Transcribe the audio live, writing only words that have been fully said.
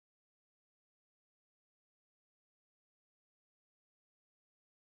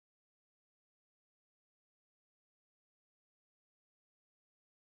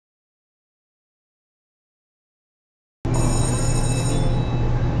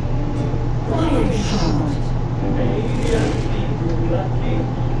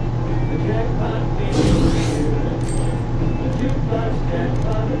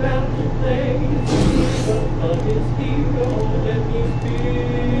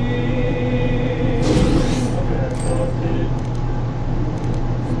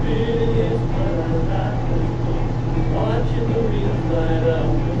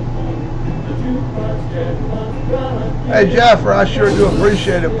Hey, Jaffer, I sure do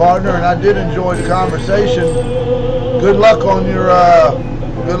appreciate it, partner, and I did enjoy the conversation. Good luck on your,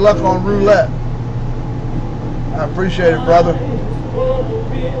 good luck on roulette. I appreciate it, brother.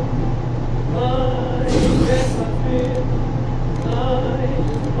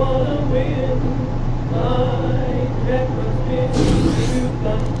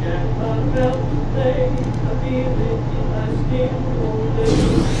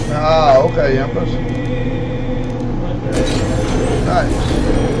 Ah, okay, Empress. Nice.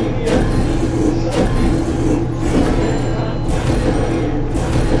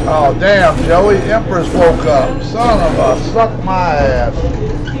 Oh, damn, Joey. Empress woke up. Son of a suck my ass.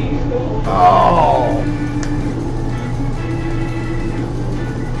 Oh.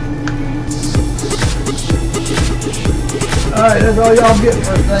 Alright, that's all y'all get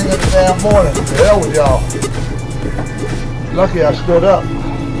first thing in the damn morning. The hell with y'all. Lucky I stood up.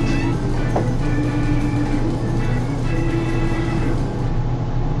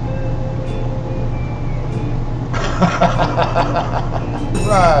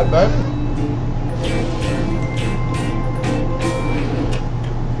 Right, baby.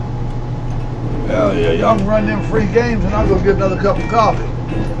 Hell yeah, y'all can run them free games and I'll go get another cup of coffee.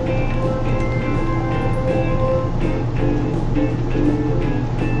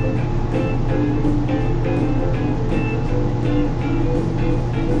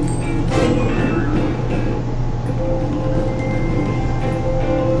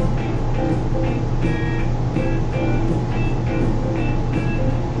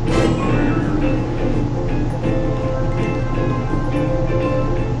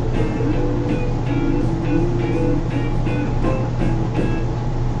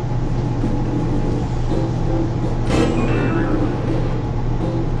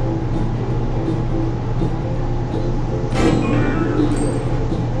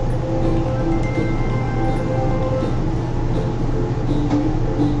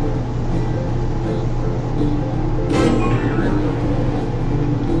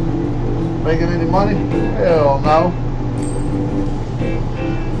 Making any money? Hell no.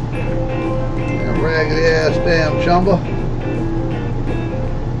 That raggedy ass damn Chumba.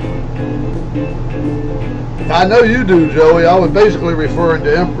 I know you do, Joey. I was basically referring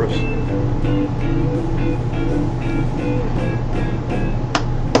to Empress.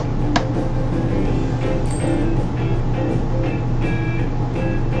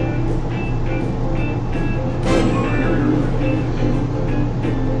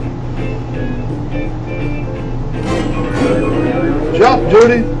 Jump,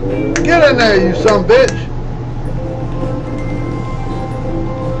 Judy. Get in there, you son of a bitch.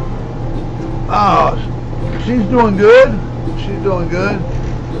 Oh, she's doing good. She's doing good.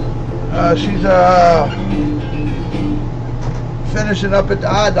 She's finishing up at the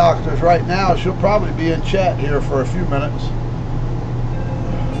eye doctor's right now. She'll probably be in chat here for a few minutes.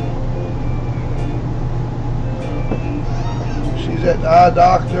 She's at the eye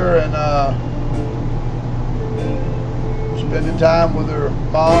doctor and spending time with her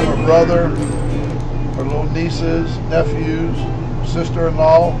mom, her brother, her little nieces, nephews,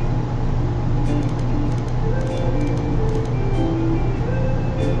 sister-in-law.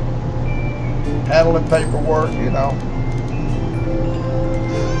 Handling paperwork, you know.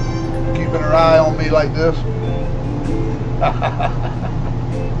 Keeping her eye on me like this.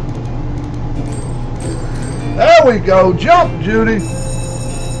 There we go. Jump, Judy.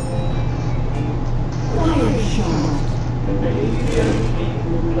 Fireshot.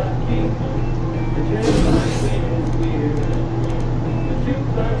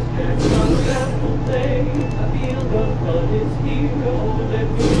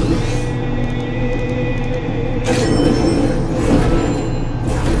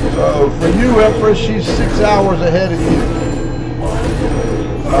 So for you, Empress, she's 6 hours ahead of you.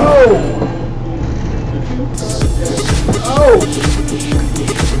 Oh! Oh!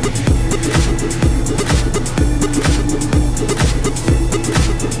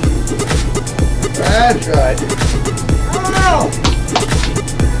 That's right. Oh!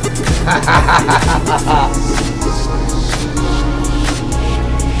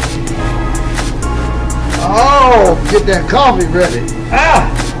 Oh, get that coffee ready.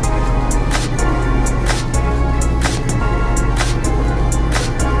 Ah!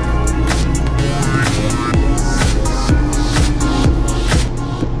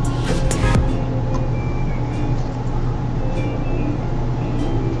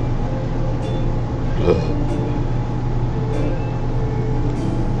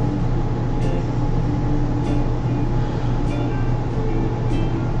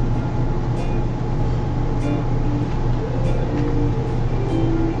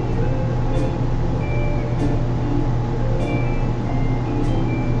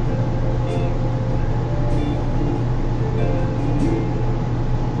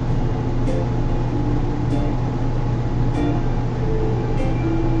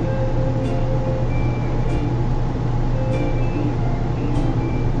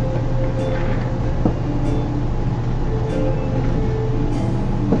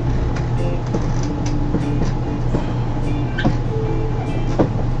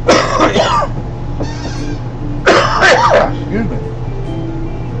 Excuse me.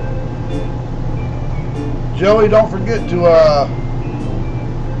 Joey, don't forget to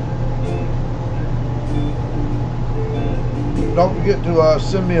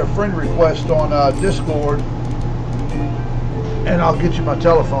send me a friend request on Discord, and I'll get you my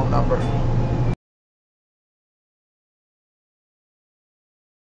telephone number.